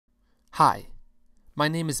Hi, my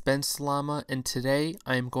name is Ben Salama, and today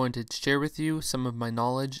I am going to share with you some of my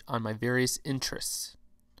knowledge on my various interests.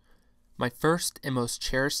 My first and most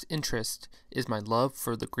cherished interest is my love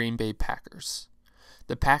for the Green Bay Packers.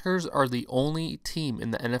 The Packers are the only team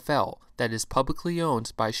in the NFL that is publicly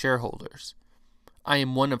owned by shareholders. I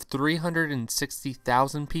am one of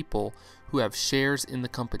 360,000 people who have shares in the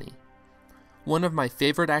company. One of my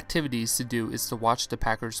favorite activities to do is to watch the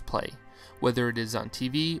Packers play, whether it is on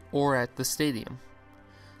TV or at the stadium.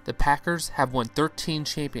 The Packers have won 13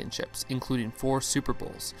 championships, including 4 Super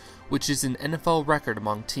Bowls, which is an NFL record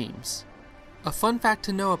among teams. A fun fact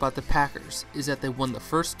to know about the Packers is that they won the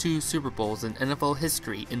first 2 Super Bowls in NFL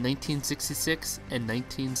history in 1966 and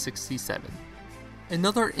 1967.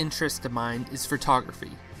 Another interest of mine is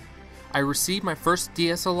photography. I received my first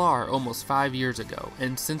DSLR almost 5 years ago,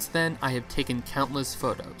 and since then I have taken countless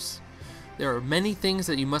photos. There are many things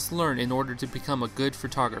that you must learn in order to become a good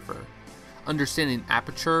photographer. Understanding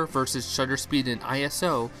aperture versus shutter speed in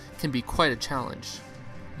ISO can be quite a challenge.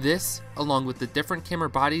 This, along with the different camera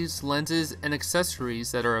bodies, lenses, and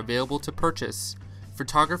accessories that are available to purchase,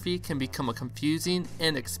 photography can become a confusing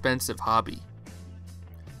and expensive hobby.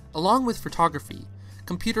 Along with photography,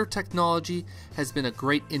 computer technology has been a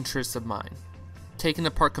great interest of mine. Taking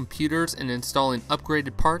apart computers and installing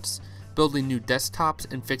upgraded parts, building new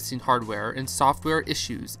desktops, and fixing hardware and software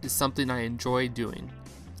issues is something I enjoy doing.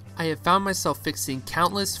 I have found myself fixing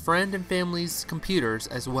countless friend and family's computers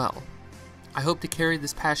as well. I hope to carry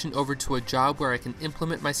this passion over to a job where I can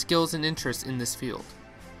implement my skills and interests in this field.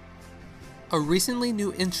 A recently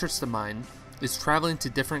new interest of mine is traveling to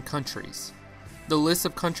different countries. The list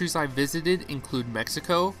of countries I've visited include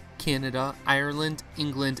Mexico, Canada, Ireland,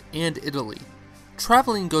 England, and Italy.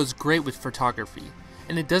 Traveling goes great with photography,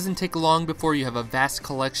 and it doesn't take long before you have a vast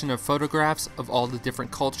collection of photographs of all the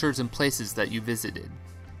different cultures and places that you visited.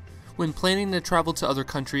 When planning to travel to other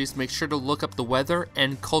countries, make sure to look up the weather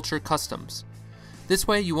and culture customs. This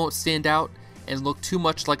way you won't stand out and look too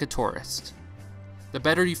much like a tourist. The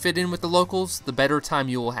better you fit in with the locals, the better time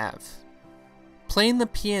you will have. Playing the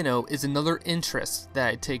piano is another interest that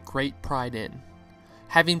I take great pride in.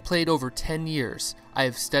 Having played over 10 years, I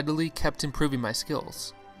have steadily kept improving my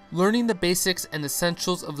skills. Learning the basics and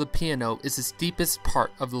essentials of the piano is the steepest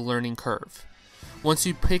part of the learning curve. Once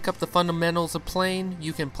you pick up the fundamentals of playing,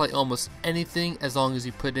 you can play almost anything as long as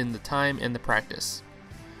you put in the time and the practice.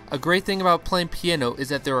 A great thing about playing piano is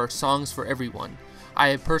that there are songs for everyone. I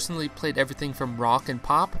have personally played everything from rock and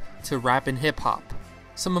pop to rap and hip hop.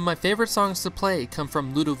 Some of my favorite songs to play come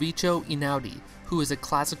from Ludovico Einaudi, who is a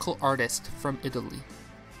classical artist from Italy.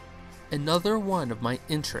 Another one of my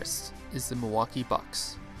interests is the Milwaukee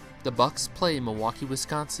Bucks. The Bucks play in Milwaukee,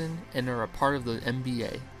 Wisconsin, and are a part of the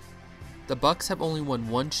NBA. The Bucks have only won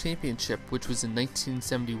 1 championship, which was in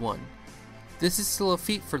 1971. This is still a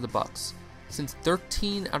feat for the Bucks, since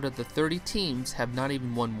 13 out of the 30 teams have not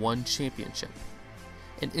even won 1 championship.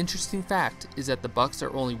 An interesting fact is that the Bucks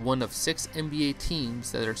are only one of 6 NBA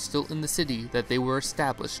teams that are still in the city that they were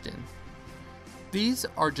established in. These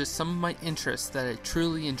are just some of my interests that I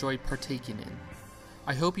truly enjoy partaking in.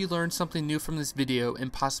 I hope you learned something new from this video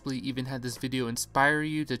and possibly even had this video inspire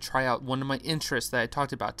you to try out one of my interests that I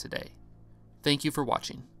talked about today. Thank you for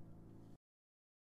watching.